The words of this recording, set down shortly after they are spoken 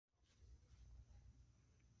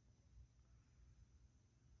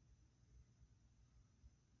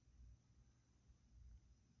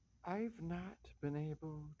I've not been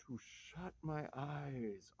able to shut my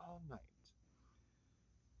eyes all night.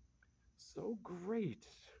 So great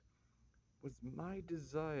was my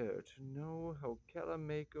desire to know how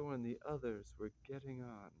Calamaico and the others were getting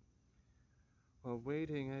on. While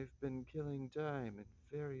waiting, I've been killing time in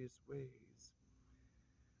various ways.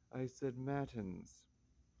 I said matins,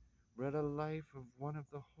 read a life of one of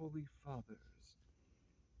the Holy Fathers,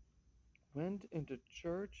 went into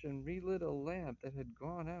church and relit a lamp that had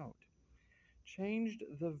gone out, changed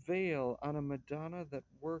the veil on a Madonna that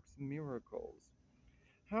works miracles.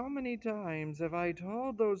 How many times have I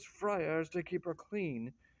told those friars to keep her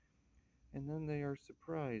clean, and then they are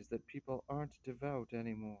surprised that people aren't devout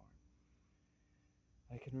anymore?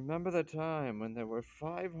 I can remember the time when there were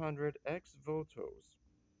 500 ex votos.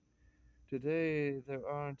 Today there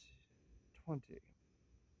aren't 20.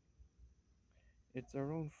 It's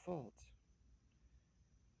our own fault.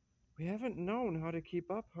 We haven't known how to keep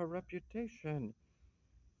up her reputation.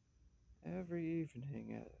 Every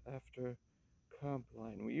evening after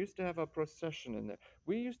Compline, we used to have a procession in there.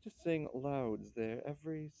 We used to sing louds there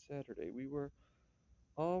every Saturday. We were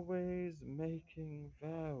always making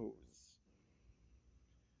vows.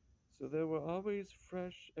 So there were always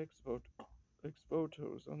fresh ex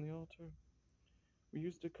votos on the altar. We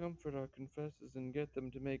used to comfort our confessors and get them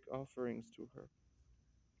to make offerings to her.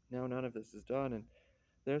 Now none of this is done, and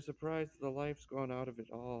they're surprised the life's gone out of it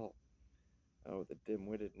all. Oh, the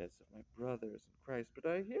dim-wittedness of my brothers in Christ!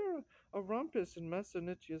 But I hear a rumpus in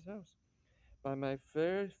Massanicia's house. By my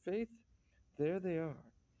fair faith, there they are.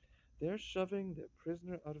 They're shoving their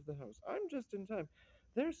prisoner out of the house. I'm just in time.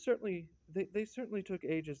 They certainly took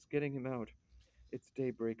ages getting him out. It's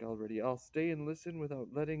daybreak already. I'll stay and listen without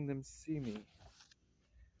letting them see me.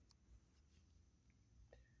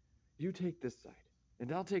 You take this side,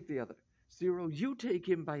 and I'll take the other. Cyril, you take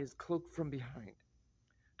him by his cloak from behind.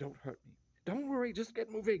 Don't hurt me. Don't worry, just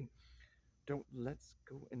get moving. Don't let's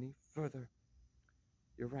go any further.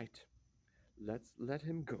 You're right. Let's let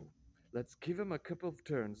him go. Let's give him a couple of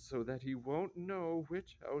turns so that he won't know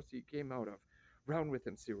which house he came out of. Round with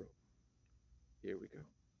him, Cyril. Here we go.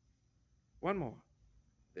 One more.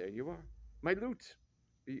 There you are. My loot.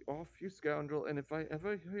 Be off, you scoundrel, and if I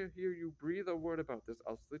ever hear you breathe a word about this,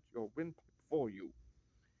 I'll slit your windpipe for you.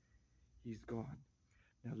 He's gone.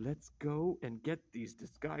 Now let's go and get these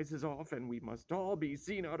disguises off, and we must all be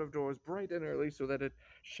seen out of doors bright and early so that it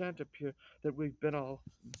shan't appear that we've been up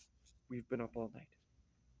all night.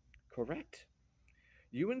 Correct?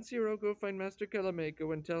 You and Ciro go find Master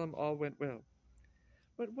Calamaico and tell him all went well.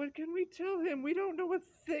 But what can we tell him? We don't know a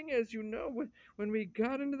thing, as you know. When we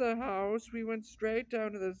got into the house, we went straight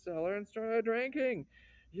down to the cellar and started drinking.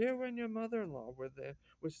 You and your mother-in-law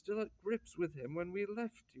were still at grips with him when we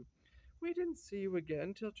left you. We didn't see you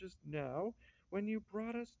again till just now, when you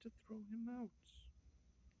brought us to throw him out.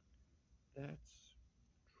 That's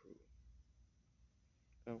true.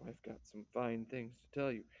 Oh, I've got some fine things to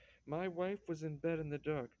tell you. My wife was in bed in the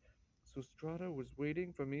dark, so Strata was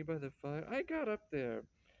waiting for me by the fire. I got up there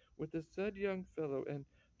with the said young fellow, and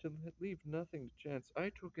to leave nothing to chance,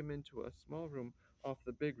 I took him into a small room off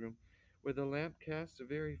the big room, where the lamp cast a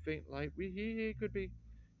very faint light. He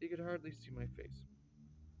could hardly see my face.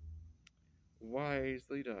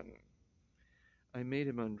 Wisely done. I made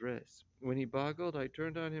him undress. When he boggled, I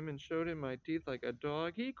turned on him and showed him my teeth like a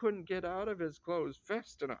dog. He couldn't get out of his clothes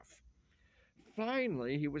fast enough.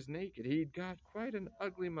 Finally, he was naked. He'd got quite an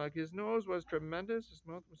ugly mug. His nose was tremendous. His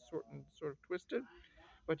mouth was sort of twisted.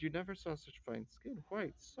 But you never saw such fine skin.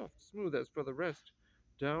 White, soft, smooth. As for the rest,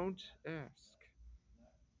 don't ask.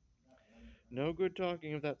 No good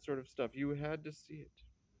talking of that sort of stuff. You had to see it.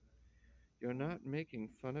 You're not making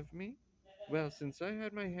fun of me? Well, since I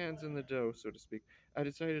had my hands in the dough, so to speak, I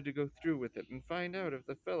decided to go through with it and find out if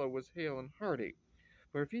the fellow was hale and hearty.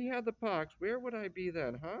 For if he had the pox, where would I be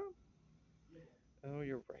then, huh? Oh,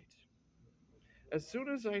 you're right. As soon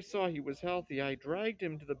as I saw he was healthy, I dragged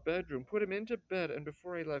him to the bedroom, put him into bed, and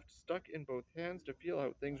before I left, stuck in both hands to feel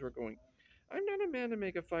how things were going. I'm not a man to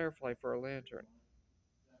make a firefly for a lantern.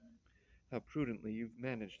 How prudently you've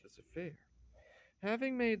managed this affair.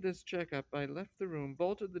 Having made this checkup, I left the room,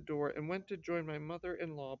 bolted the door, and went to join my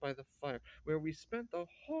mother-in-law by the fire, where we spent the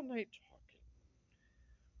whole night talking.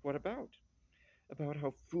 What about? About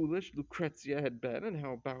how foolish Lucrezia had been,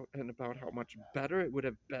 and about how much better it would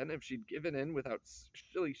have been if she'd given in without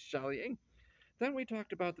shilly-shallying. Then we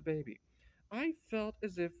talked about the baby. I felt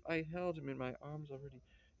as if I held him in my arms already.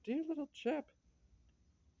 Dear little chap.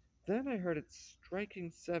 Then I heard it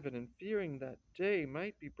striking 7, and fearing that day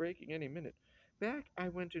might be breaking any minute, back I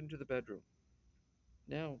went into the bedroom.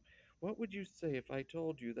 Now, what would you say if I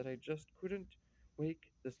told you that I just couldn't wake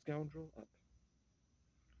the scoundrel up.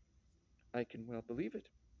 I can well believe it.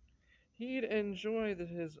 He'd enjoy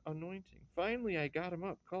his anointing. Finally, I got him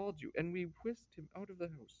up, called you, and we whisked him out of the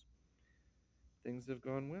house. Things have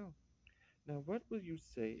gone well. Now, what will you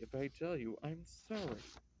say if I tell you I'm sorry?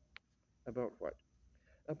 About what?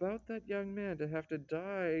 About that young man to have to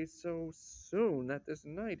die so soon, that this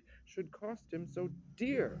night should cost him so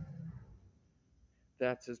dear.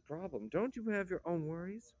 That's his problem. Don't you have your own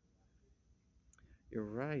worries? You're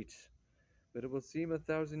right. But it will seem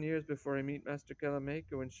 1,000 years before I meet Master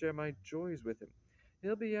Calamaico and share my joys with him.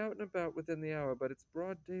 He'll be out and about within the hour, but it's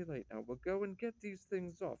broad daylight now. We'll go and get these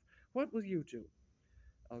things off. What will you do?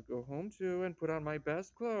 I'll go home too and put on my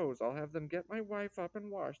best clothes. I'll have them get my wife up and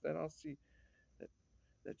washed. Then I'll see that,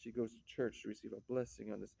 that she goes to church to receive a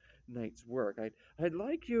blessing on this night's work. I'd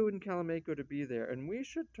like you and Calamaco to be there, and we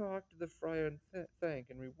should talk to the friar and thank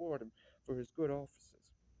and reward him for his good offices.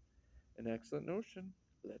 An excellent notion.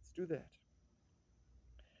 Let's do that.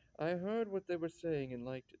 I heard what they were saying and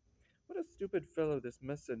liked it. What a stupid fellow this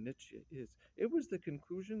Messer Nietzsche is. It was the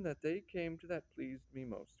conclusion that they came to that pleased me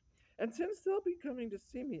most. And since they'll be coming to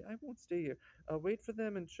see me, I won't stay here. I'll wait for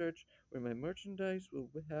them in church, where my merchandise will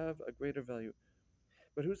have a greater value.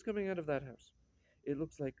 But who's coming out of that house? It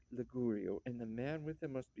looks like Ligurio, and the man with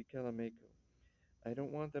him must be Calamaco. I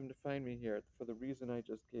don't want them to find me here for the reason I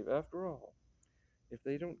just gave. After all, if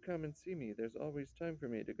they don't come and see me, there's always time for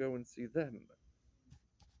me to go and see them.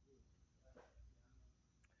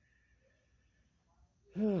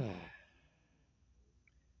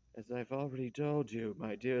 As I've already told you,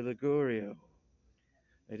 my dear Ligurio,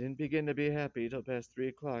 I didn't begin to be happy till past 3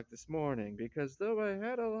 o'clock this morning, because though I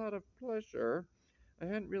had a lot of pleasure, I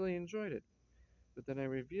hadn't really enjoyed it. But then I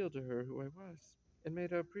revealed to her who I was, and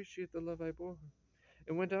made her appreciate the love I bore her,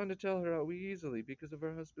 and went on to tell her how easily, because of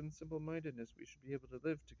her husband's simple-mindedness, we should be able to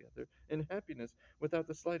live together in happiness without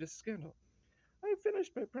the slightest scandal. I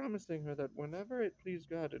finished by promising her that whenever it pleased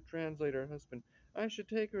God to translate her husband, I should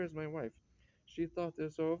take her as my wife. She thought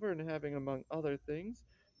this over, and having, among other things,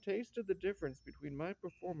 tasted the difference between my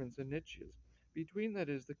performance and Nietzsche's, between, that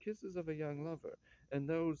is, the kisses of a young lover and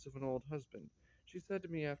those of an old husband, she said to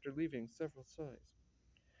me after leaving several sighs,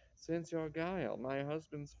 "Since your guile, my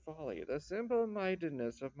husband's folly, the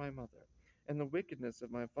simple-mindedness of my mother, and the wickedness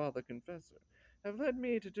of my father confessor, have led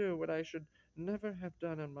me to do what I should never have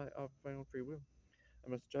done of my own free will. I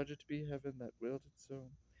must judge it to be heaven that willed it so,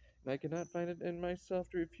 and I cannot find it in myself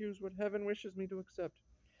to refuse what heaven wishes me to accept.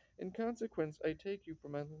 In consequence, I take you for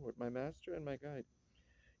my lord, my master, and my guide.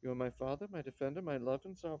 You are my father, my defender, my love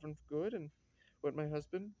and sovereign good, and what my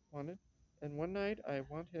husband wanted, and one night I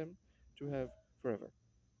want him to have forever.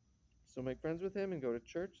 So make friends with him and go to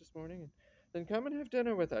church this morning, and then come and have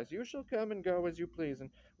dinner with us. You shall come and go as you please, and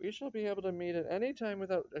we shall be able to meet at any time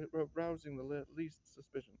without arousing the least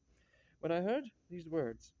suspicion." When I heard these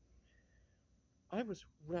words, I was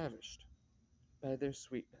ravished by their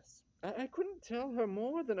sweetness. I couldn't tell her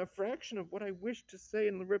more than a fraction of what I wished to say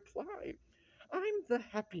in reply. I'm the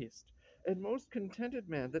happiest and most contented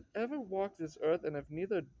man that ever walked this earth, and if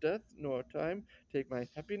neither death nor time take my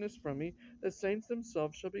happiness from me, the saints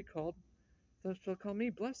themselves shall call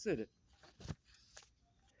me blessed.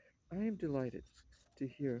 I am delighted to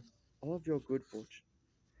hear all of your good fortune.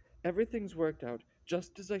 Everything's worked out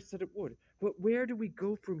just as I said it would. But where do we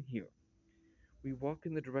go from here? We walk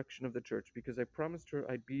in the direction of the church, because I promised her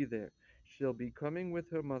I'd be there. She'll be coming with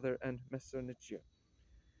her mother and Messer Niccolo.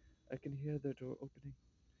 I can hear the door opening.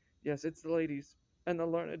 Yes, it's the ladies, and the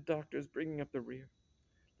learned doctors bringing up the rear.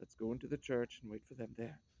 Let's go into the church and wait for them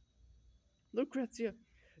there. Lucrezia,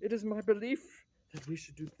 it is my belief that we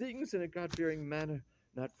should do things in a God-fearing manner,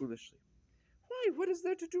 not foolishly. Why, what is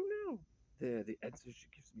there to do now? There, the answer she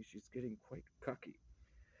gives me, she's getting quite cocky.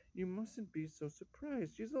 You mustn't be so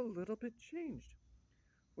surprised. She's a little bit changed.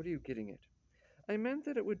 What are you getting at? I meant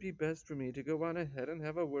that it would be best for me to go on ahead and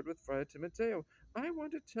have a word with Friar Timoteo. I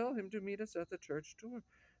want to tell him to meet us at the church door,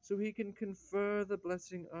 so he can confer the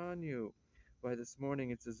blessing on you. Why, this morning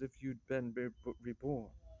it's as if you'd been reborn.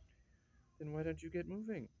 Then why don't you get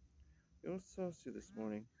moving? You're saucy this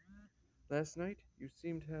morning. Last night you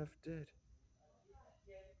seemed half dead.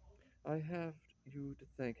 I have you to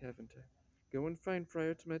thank, haven't I? Go and find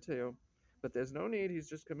Friar Timoteo. But there's no need, he's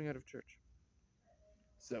just coming out of church.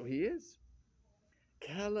 So he is.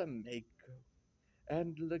 Calamaco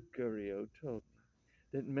and Ligurio told me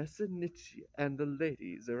that Messer Nietzsche and the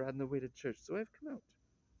ladies are on the way to church, so I've come out.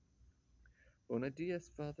 Bona dies,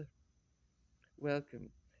 Father. Welcome,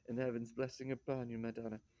 and heaven's blessing upon you,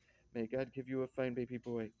 Madonna. May God give you a fine baby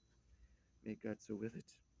boy. May God so will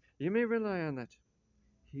it. You may rely on that.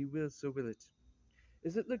 He will so will it.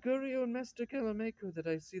 Is it Ligurio and Master Calamaco that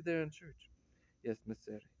I see there in church? Yes,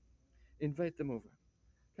 Messere. Invite them over.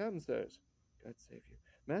 Come, sirs. God save you.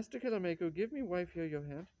 Master Calamaco, give me wife here your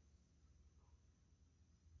hand.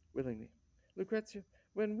 Willingly. Lucrezia,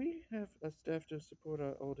 when we have a staff to support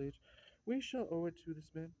our old age, we shall owe it to this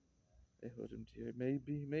man. I hold him dear.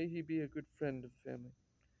 May he be a good friend of the family.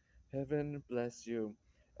 Heaven bless you.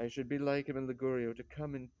 I should be like him in Ligurio to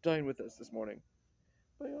come and dine with us this morning.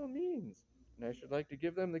 By all means. And I should like to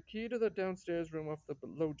give them the key to the downstairs room off the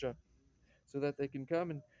loggia, so that they can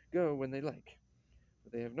come and go when they like. For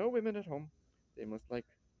they have no women at home. They must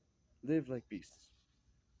live like beasts.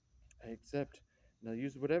 I accept, and I'll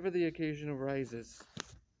use whatever the occasion arises.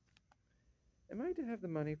 Am I to have the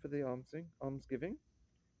money for the almsgiving?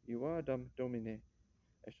 You are, Domine.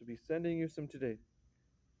 I shall be sending you some today.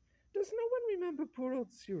 Does no one remember poor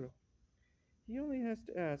old Cyril? He only has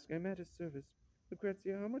to ask. I'm at his service.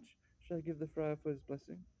 Lucrezia, how much shall I give the friar for his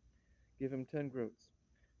blessing? Give him 10 groats.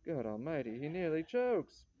 God almighty, he nearly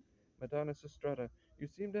chokes. Madonna Sostrata, you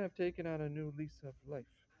seem to have taken on a new lease of life.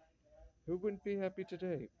 Who wouldn't be happy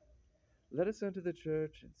today? Let us enter the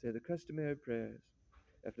church and say the customary prayers.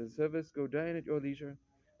 After the service, go dine at your leisure.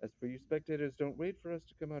 As for you spectators, don't wait for us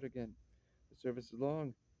to come out again. The service is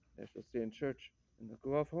long. I shall stay in church, and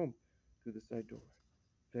I'll go off home through the side door.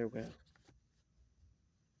 Farewell.